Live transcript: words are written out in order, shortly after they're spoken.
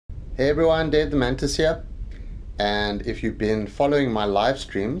Hey everyone, Dave the Mantis here, and if you've been following my live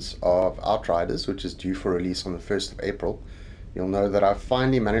streams of Outriders, which is due for release on the 1st of April, you'll know that I've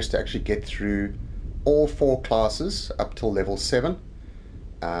finally managed to actually get through all 4 classes up till level 7,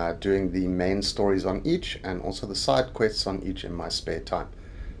 doing the main stories on each and also the side quests on each in my spare time.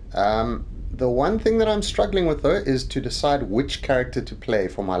 The one thing that I'm struggling with though is to decide which character to play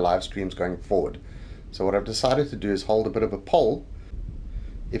for my live streams going forward. So what I've decided to do is hold a bit of a poll.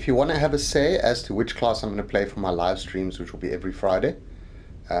 If you want to have a say as to which class I'm going to play for my live streams, which will be every Friday,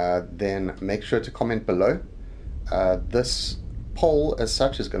 then make sure to comment below. This poll as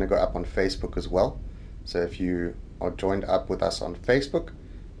such is going to go up on Facebook as well. So if you are joined up with us on Facebook,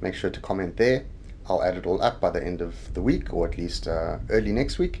 make sure to comment there. I'll add it all up by the end of the week, or at least early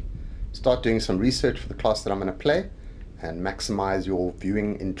next week. Start doing some research for the class that I'm going to play and maximize your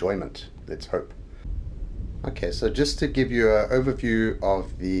viewing enjoyment. Let's hope. Okay, so just to give you an overview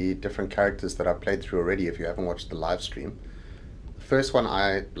of the different characters that I've played through already, if you haven't watched the live stream. The first one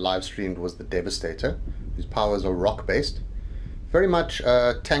I live streamed was the Devastator, whose powers are rock based. Very much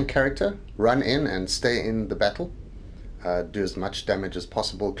a tank character, run in and stay in the battle, do as much damage as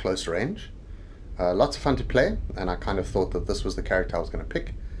possible close range. Lots of fun to play, and I kind of thought that this was the character I was going to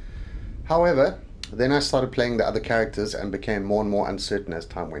pick. However, then I started playing the other characters and became more and more uncertain as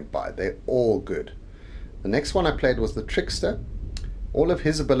time went by. They're all good. The next one I played was the Trickster. All of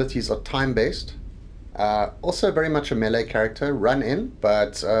his abilities are time-based. Also very much a melee character, run in,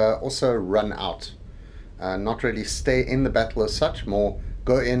 but also run out. Not really stay in the battle as such, more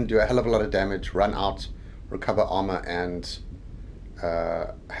go in, do a hell of a lot of damage, run out, recover armor and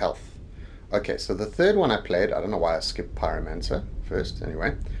health. Okay, so the third one I played, I don't know why I skipped Pyromancer first,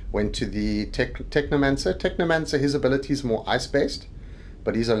 anyway, went to the Technomancer. Technomancer, his abilities are more ice-based,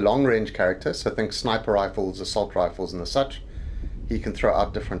 but he's a long-range character, so think sniper rifles, assault rifles, and the such. He can throw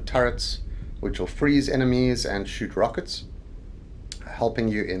out different turrets, which will freeze enemies and shoot rockets, helping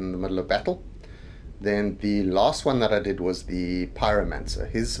you in the middle of battle. Then the last one that I did was the Pyromancer.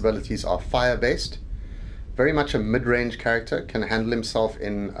 His abilities are fire-based, very much a mid-range character, can handle himself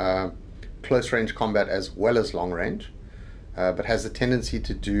in close-range combat as well as long-range, but has a tendency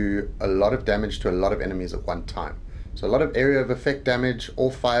to do a lot of damage to a lot of enemies at one time. So a lot of area of effect damage, all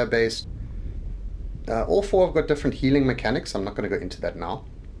fire based. All 4 have got different healing mechanics. I'm not going to go into that now.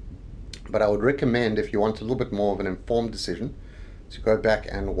 But I would recommend, if you want a little bit more of an informed decision, to go back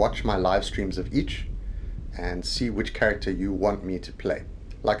and watch my live streams of each and see which character you want me to play.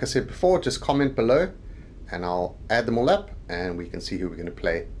 Like I said before, just comment below and I'll add them all up and we can see who we're going to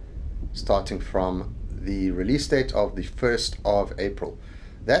play starting from the release date of the 1st of April.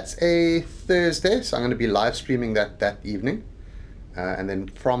 That's a Thursday, so I'm going to be live streaming that evening. And then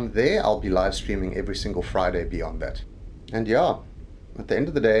from there, I'll be live streaming every single Friday beyond that. And yeah, at the end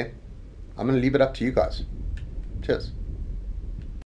of the day, I'm going to leave it up to you guys. Cheers.